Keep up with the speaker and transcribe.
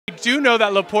do know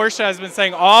that La'Porsha has been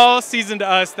saying all season to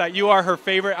us that you are her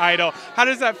favorite idol. How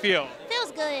does that feel?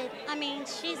 Feels good. I mean,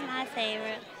 she's my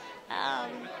favorite.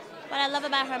 What I love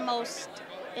about her most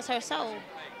is her soul.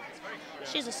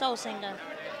 She's a soul singer.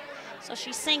 So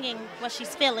she's singing what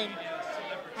she's feeling.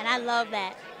 And I love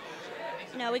that.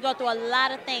 You know, we go through a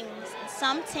lot of things.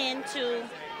 Some tend to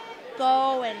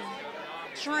go and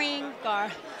drink or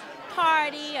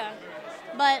party,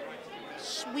 but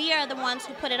we are the ones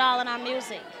who put it all in our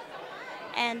music.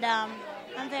 And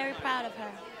I'm very proud of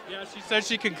her. Yeah, she said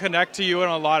she can connect to you in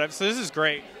a lot of, so this is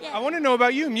great. Yeah. I want to know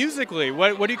about you musically.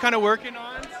 What are you kind of working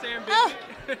on, Sam? Oh,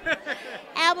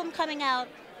 album coming out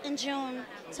in June.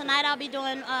 Tonight I'll be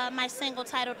doing my single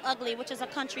titled Ugly, which is a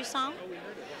country song.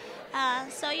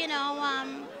 So, you know,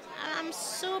 I'm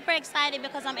super excited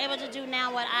because I'm able to do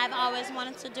now what I've always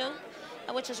wanted to do,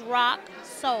 which is rock,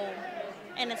 soul,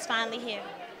 and it's finally here.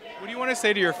 What do you want to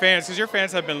say to your fans? Because your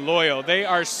fans have been loyal. They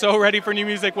are so ready for new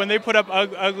music. When they put up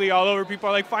Ugly all over, people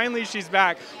are like, finally she's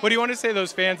back. What do you want to say to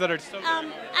those fans that are so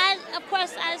Of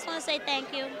course, I just want to say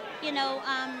thank you. You know,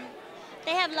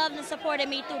 they have loved and supported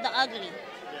me through the ugly.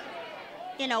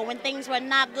 You know, when things were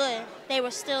not good, they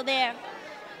were still there.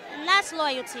 And that's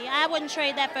loyalty. I wouldn't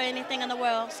trade that for anything in the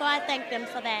world, so I thank them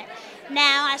for that.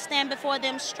 Now I stand before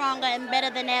them stronger and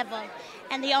better than ever.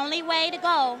 And the only way to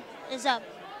go is up,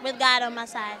 with God on my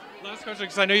side. Last question,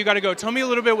 because I know you got to go. Tell me a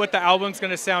little bit what the album's going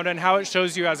to sound and how it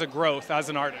shows you as a growth as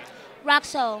an artist. Rock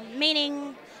soul,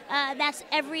 meaning that's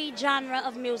every genre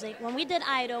of music. When we did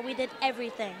Idol, we did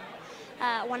everything.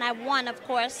 When I won, of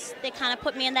course, they kind of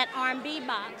put me in that R&B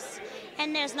box.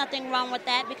 And there's nothing wrong with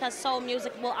that because soul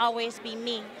music will always be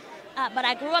me. But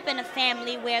I grew up in a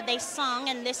family where they sung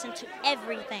and listened to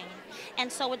everything.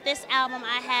 And so with this album,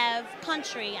 I have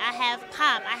country, I have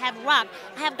pop, I have rock,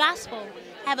 I have gospel.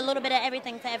 I have a little bit of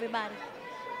everything for everybody.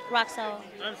 Rock soul.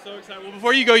 I'm so excited. Well,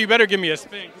 before you go, you better give me a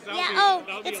spin. Yeah,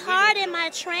 it's hard in my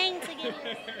train to get I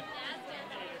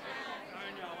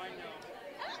know.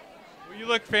 Well, you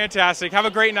look fantastic. Have a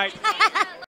great night.